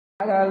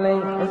I got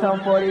link, it's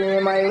on 40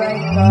 in my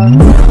bank card.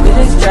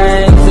 Bitches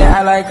change, yeah,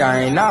 I like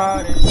I ain't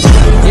know this.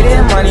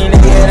 Getting money,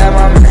 nigga, that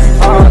my man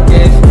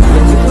pockets.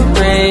 Bitches too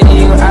pretty,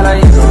 you act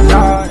like you don't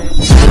know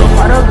this. So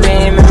far the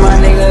beam, and my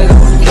nigga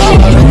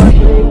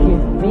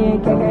gon' me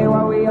and KK,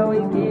 why we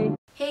always get.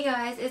 Hey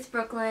guys, it's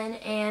Brooklyn,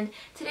 and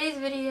today's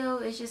video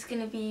is just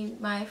going to be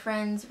my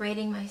friends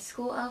rating my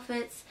school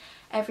outfits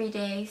every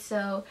day.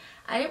 So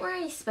I didn't wear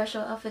any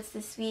special outfits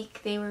this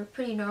week. They were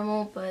pretty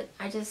normal, but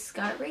I just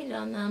got rated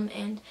on them,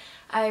 and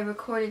I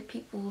recorded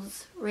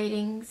people's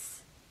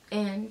ratings,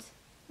 and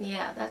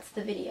yeah, that's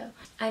the video.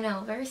 I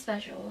know, very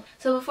special.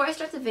 So before I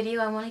start the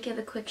video, I want to give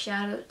a quick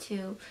shout out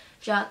to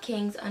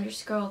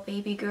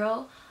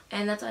JockKings_babygirl,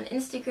 and that's on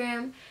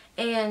Instagram.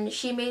 And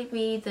she made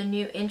me the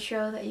new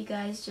intro that you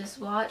guys just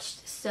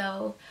watched,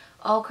 so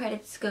all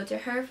credits go to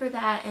her for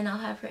that, and I'll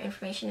have her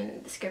information in the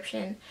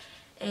description.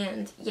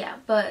 And yeah,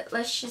 but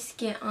let's just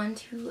get on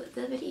to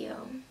the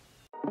video.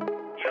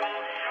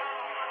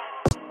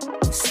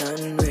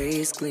 Sun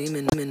rays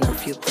gleaming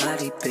off your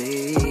body,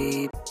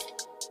 babe.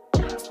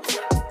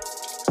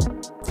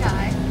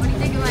 Sky, what do you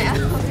think of my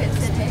outfit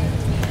today?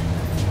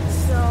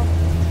 So,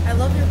 I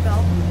love your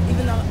belt,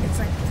 even though it's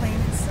like plain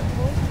and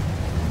simple.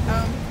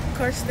 Of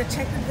course, the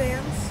checkered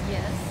Vans.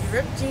 Yes.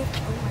 Ripped jeans.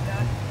 Oh my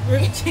god.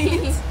 Ripped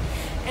jeans.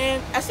 And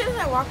as soon as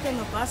I walked in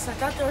the bus, I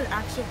thought there were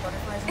actual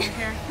butterflies in my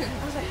hair. I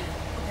was like,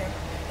 okay,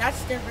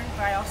 that's different,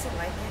 but I also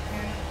like it.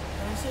 And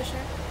let me see your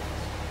shirt.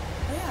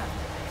 Oh yeah,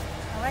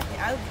 I like it.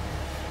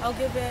 I'll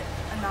give it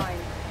a 9.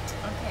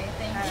 Okay,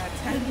 thank you. Out of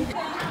 10.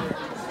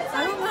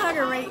 I don't know how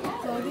to rate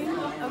clothing.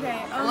 Okay.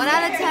 1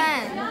 out of 10.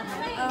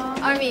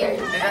 I mean, Is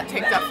that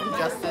take that from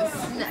Justice?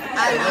 no,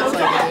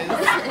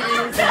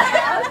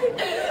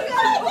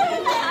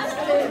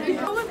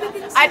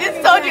 I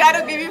just told you I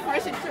don't give you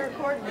permission to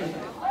record me.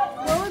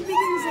 What would be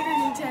considered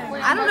a 10?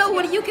 I don't know.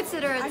 What do you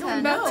consider a 10? I'm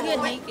about to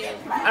get naked.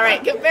 All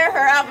right, compare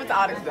her outfit to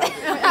Autumn's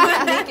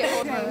outfit.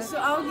 Okay, so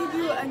I'll give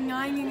you a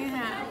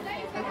 9.5.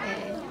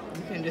 Okay.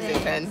 You can just say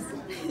 10.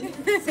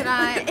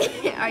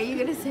 Are you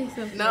gonna say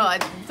something? No, I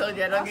told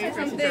you I don't give you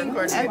permission to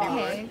record me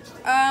anymore. Okay.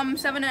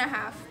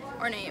 7.5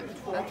 or name.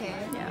 Okay.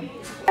 Yeah.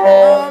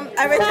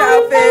 I rate your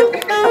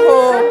outfit a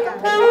whole.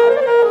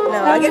 No,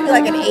 I'll give you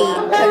like an 8.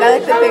 Like I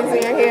like the things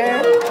in your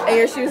hair and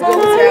your shoes go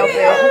with your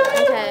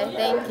outfit. Okay,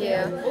 thank you.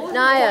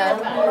 Naya,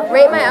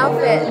 rate my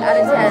outfit out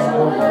of 10.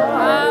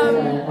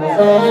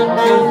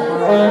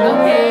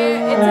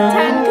 Okay, it's a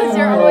 10 because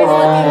you're always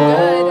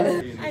looking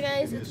good. Hi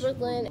guys, it's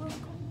Brooklyn.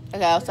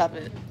 Okay, I'll stop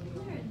it.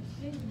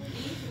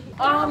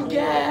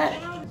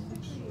 Yeah.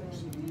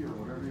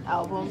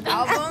 Albums.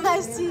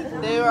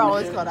 They were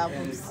always called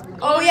albums.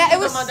 Oh yeah, it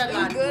was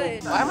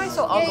good. Why am I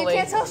so Yeah, you ugly?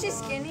 can't tell she's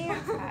skinny or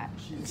fat.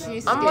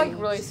 I'm like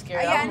really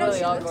scared. Yeah, I I'm know really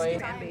she looks ugly.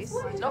 fan base.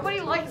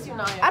 Nobody likes you,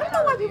 Naya. I don't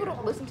know why people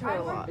don't listen to her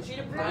a lot.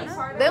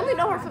 They only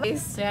know her for the.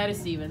 Say hi to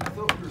Steven.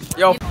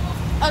 Yo.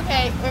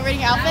 Okay, we're rating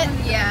your outfit?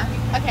 Yeah.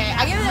 Okay,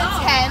 I give it a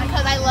 10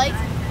 because I liked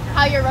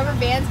how your rubber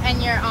bands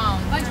and your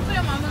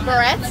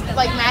barrettes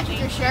like match with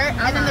your shirt,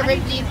 and then the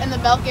ripped jeans and the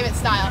belt give it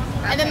style.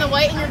 And then the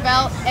white in your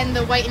belt and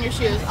the white in your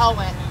shoes all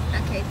went.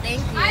 Okay,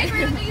 thank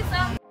you.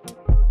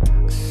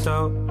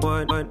 So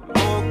what more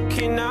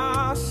can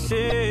I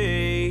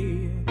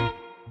say?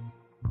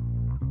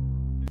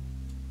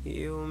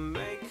 You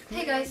make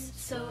Hey guys,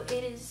 so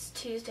it is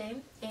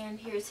Tuesday, and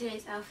here's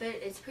today's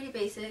outfit. It's pretty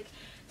basic.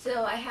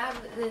 So I have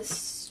this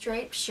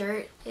striped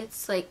shirt.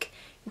 It's like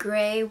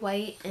gray,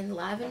 white, and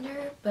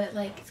lavender, but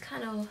like it's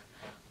kind of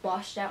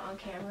washed out on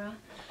camera.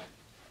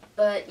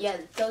 But yeah,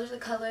 those are the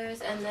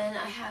colors. And then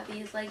I have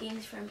these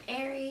leggings from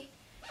Aerie,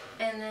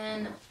 and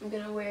then I'm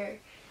gonna wear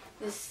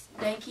this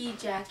Nike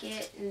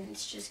jacket, and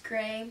it's just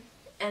gray.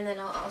 And then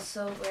I'll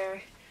also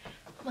wear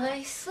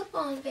my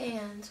slip-on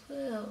Vans.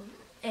 Woo!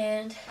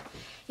 And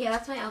yeah,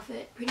 that's my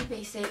outfit. Pretty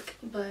basic,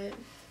 but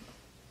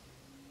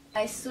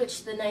I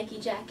switched the Nike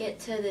jacket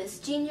to this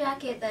jean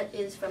jacket that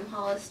is from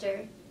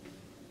Hollister.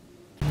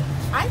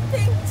 I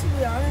think, to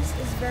be honest,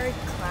 it's very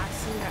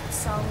classy, that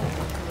solid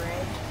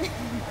gray.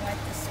 I like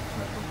this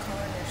purple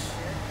color in your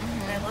shirt.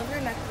 And I love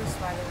your necklace,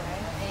 by the way.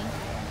 Thank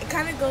you. It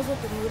kind of goes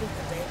with the mood of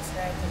the day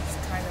today, because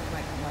it's kind of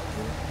like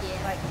muggy.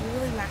 Yeah. Like, you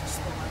really match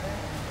the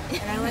weather.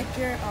 And I like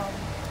your,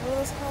 what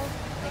are those called?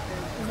 Like the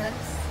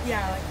clips.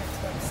 Yeah, I like the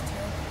clips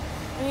too.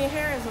 And your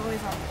hair is always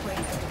on point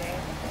every day.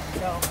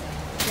 So,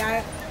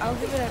 yeah, I'll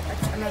give it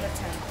another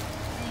 10.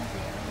 Thank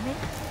you.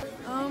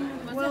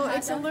 Well,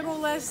 it's a little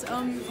less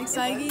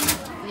exciting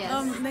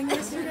Yes. than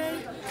yesterday,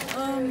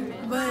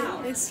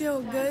 but it's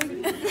still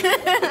good.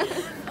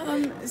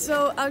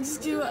 So I'll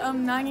just do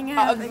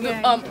 9.5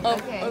 again.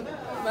 Okay.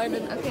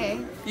 Okay.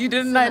 You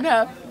did a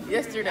 9.5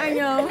 yesterday. I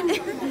know.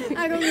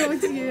 I don't know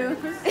what to do.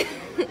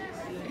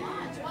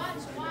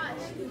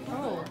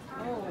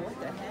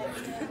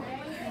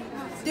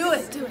 Do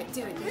it. You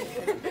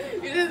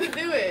didn't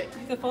do it.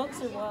 The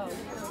folks are wow.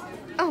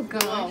 Oh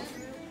god.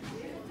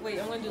 Wait,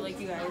 I'm gonna do like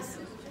you guys.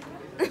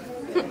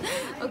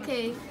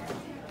 Okay.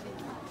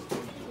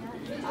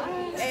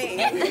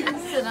 Hey.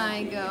 Should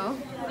I go?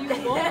 You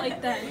won't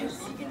like that.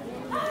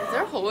 Is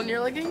there a hole in your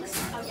leggings?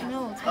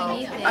 No, it's my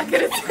knee thing. I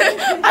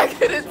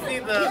couldn't see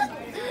the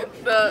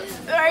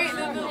right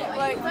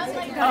like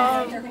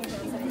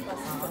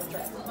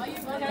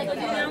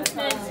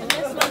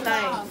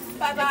nice.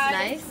 Bye bye.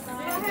 Nice.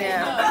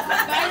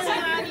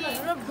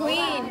 Yeah.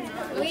 Queen,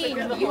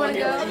 you wanna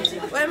go?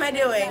 What am I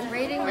doing?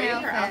 Rating my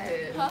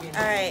outfit.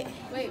 Alright.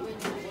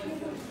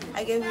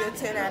 I give you a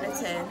 10 out of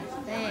 10.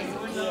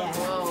 Thanks. Yeah.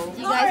 Whoa.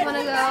 Do you guys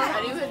wanna go?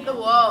 How do you hit the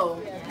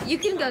whoa? You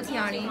can go,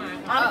 Tiani.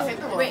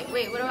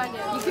 Wait, what do I do?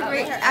 You can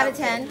rate out of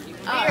 10.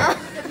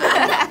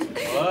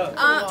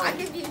 I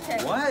give you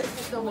 10. What?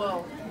 The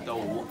whoa. The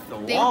wall.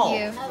 Thank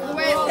you.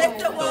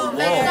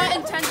 That's not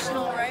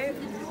intentional, right?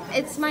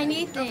 It's my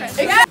knee thing.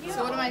 So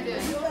what am I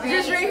doing?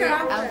 Just right here.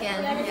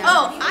 Again. Yeah.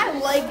 Oh, I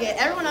like it.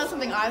 Everyone knows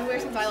something I wear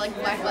since I like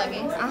black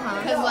leggings.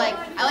 Because like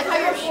I like how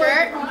your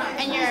shirt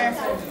and your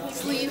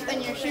sleeves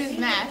and your shoes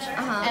match.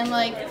 And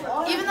like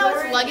even though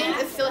it's leggings,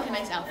 it's still like a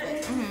nice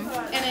outfit.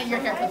 And then your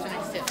haircuts are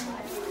nice too.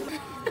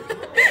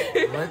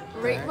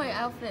 Rate my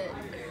outfit.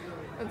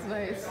 That's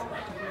nice.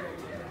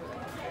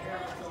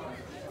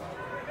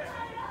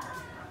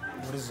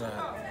 What is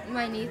that?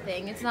 My knee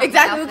thing. It's not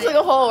Exactly, my looks outfit.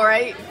 like a hole,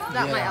 right? It's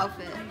not my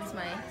outfit. It's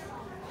my.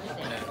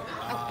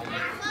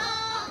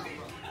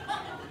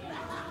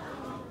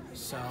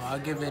 So I'll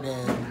give it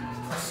a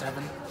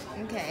 7.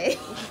 Okay.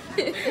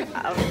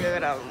 I'll give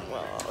it a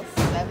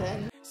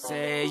 7.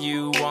 Say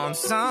you want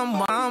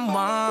someone,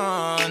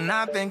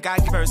 I think I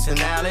get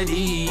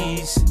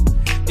personalities.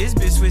 This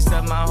bitch switched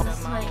up my This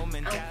is my whole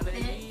outfit.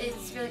 mentality.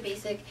 It's really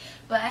basic,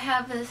 but I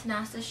have this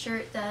NASA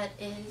shirt that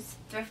is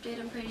thrifted,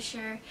 I'm pretty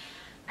sure.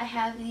 I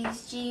have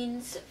these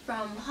jeans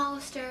from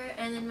Hollister,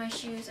 and then my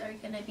shoes are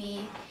gonna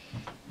be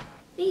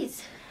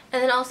these.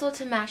 And then also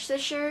to match the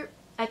shirt,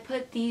 I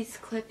put these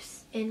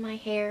clips in my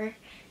hair,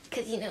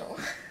 because you know,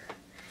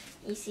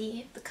 you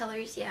see the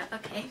colors, yeah,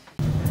 okay.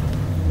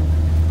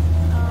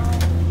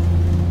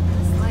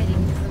 This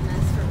lighting is a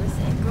mess from this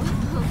angle.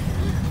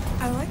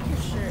 I like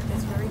your shirt.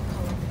 It's very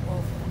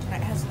colorful.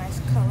 It has nice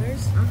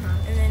colors.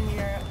 And then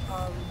your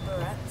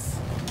barrettes,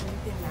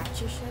 they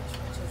match your shirts,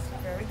 which is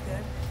very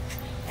good.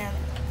 And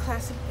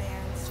classic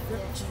bands,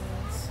 ripped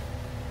jeans.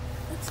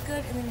 Looks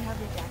good. And then you have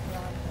your jacket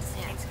on. It's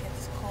nice because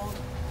it's cold.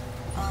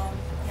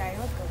 Yeah, you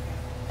look good.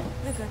 You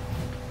look good.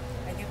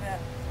 I give it a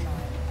 9.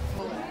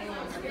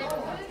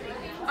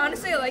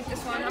 Honestly, I like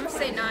this one. I'm gonna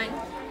say 9.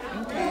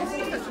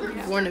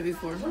 You've worn it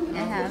before. I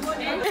have.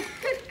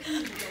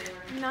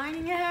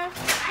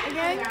 9.5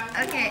 again.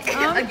 Okay,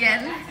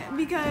 again.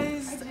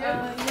 Because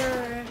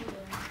your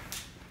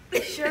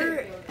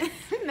shirt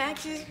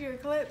matches your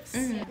clips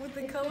with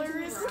the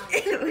colors.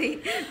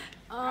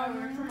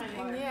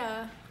 And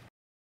yeah.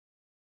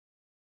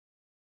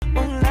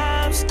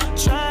 Love's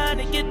trying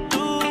to get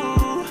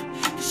through.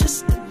 It's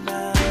just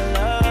another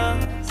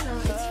love. So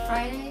it's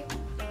Friday,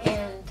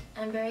 and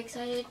I'm very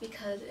excited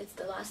because it's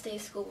the last day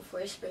of school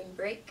before spring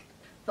break.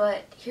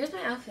 But here's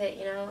my outfit,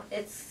 you know,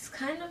 it's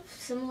kind of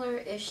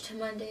similar-ish to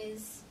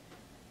Mondays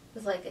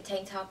with like a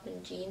tank top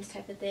and jeans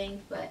type of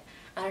thing, but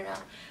I don't know.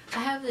 I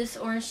have this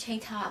orange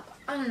tank top,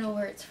 I don't know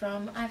where it's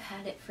from, I've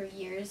had it for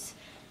years.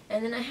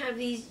 And then I have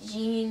these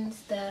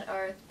jeans that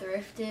are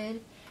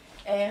thrifted,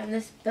 and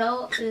this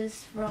belt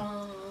is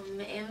from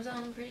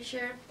Amazon, I'm pretty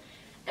sure.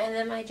 And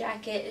then my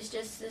jacket is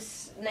just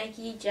this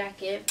Nike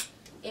jacket,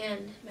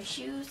 and my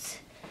shoes.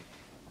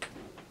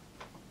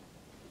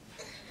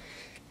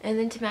 And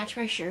then to match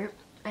my shirt,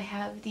 I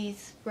have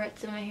these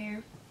barrettes in my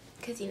hair,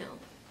 because you know.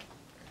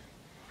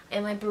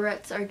 And my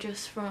barrettes are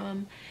just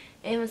from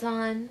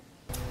Amazon.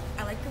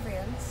 I like the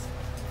Vans.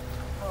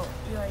 Oh,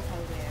 you already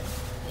have Vans.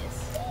 Yes.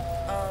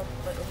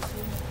 But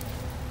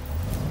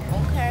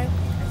okay. I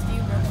see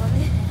you rip on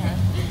it.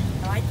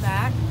 I like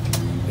that.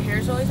 Your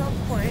hair's always on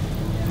point.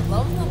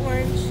 Love the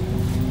orange.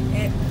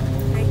 It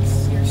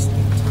makes your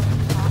skin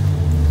tone pop.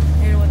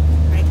 And with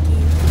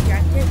Nike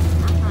jacket,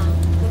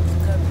 looks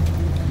good.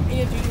 And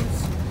your jeans.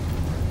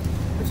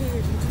 Which are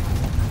your jeans?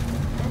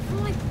 I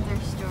feel like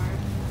thrift store.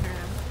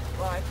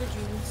 Well, I like the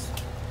jeans.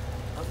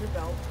 Love your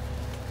belt.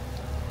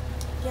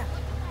 Yeah.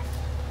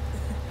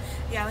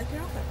 Yeah, I like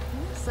your outfit.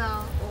 So,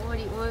 what would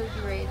you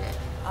rate it?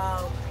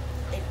 An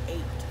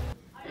 8.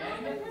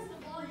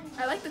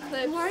 I like the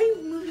clips. Why are you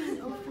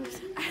moving over?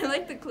 I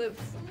like the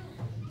clips.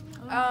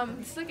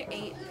 It's like an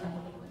 8.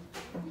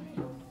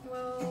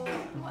 Well.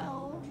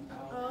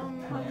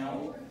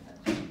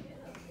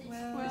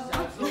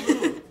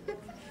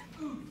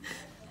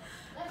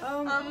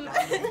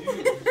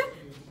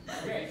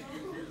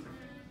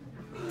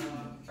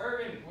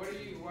 Irvin, why is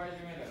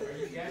your hand up? Are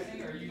you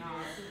guessing or are you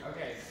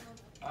okay.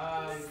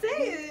 Say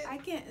it. I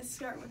can't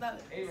start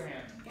without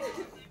Abraham.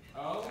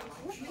 Oh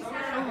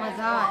my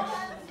gosh.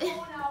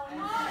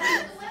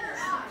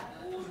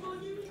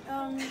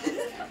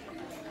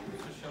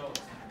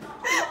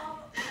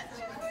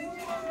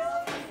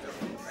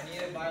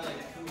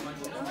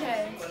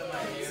 Okay.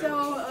 So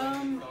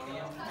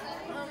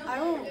I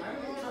don't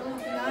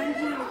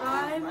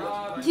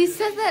 9.5. You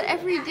said that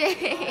every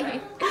day.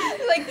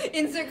 Like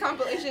insert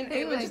compilation.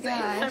 Oh my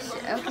gosh.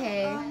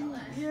 Okay.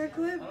 your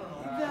clip,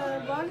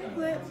 the bottom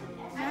clip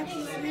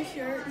matches your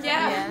shirt.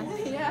 Yeah.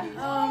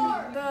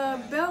 The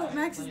belt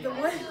matches the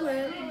white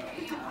clip.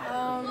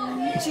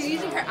 She's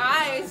using her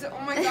eyes.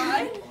 Oh my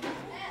god.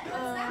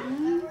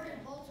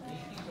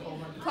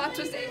 Plot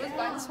twist, A was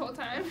blind this whole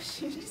time.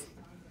 She just.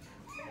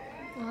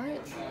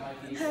 What?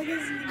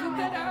 Cut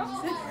that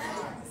out.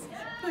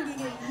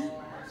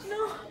 No.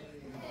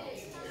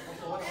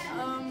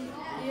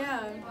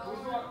 Yeah.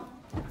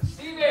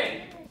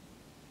 Steven!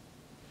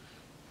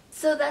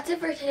 So that's it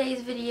for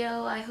today's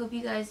video. I hope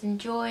you guys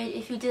enjoyed.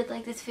 If you did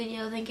like this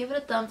video, then give it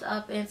a thumbs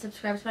up and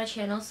subscribe to my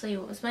channel so you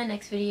won't miss my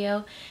next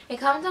video. And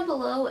comment down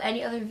below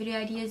any other video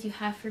ideas you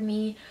have for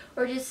me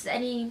or just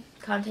any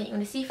content you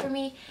want to see from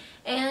me.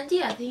 And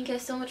yeah, thank you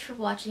guys so much for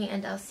watching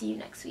and I'll see you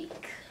next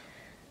week.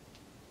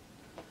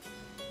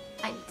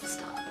 I need to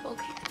stop.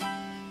 Okay.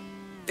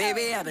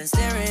 Baby, I've been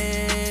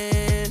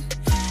staring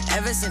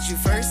ever since you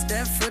first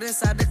stepped foot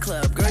inside the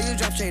club. Girl, you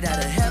dropped straight out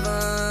of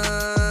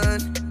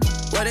heaven.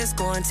 What it's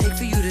gonna take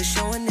for you to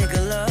show a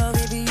nigga love?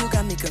 Baby, you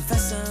got me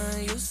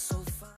confessing. You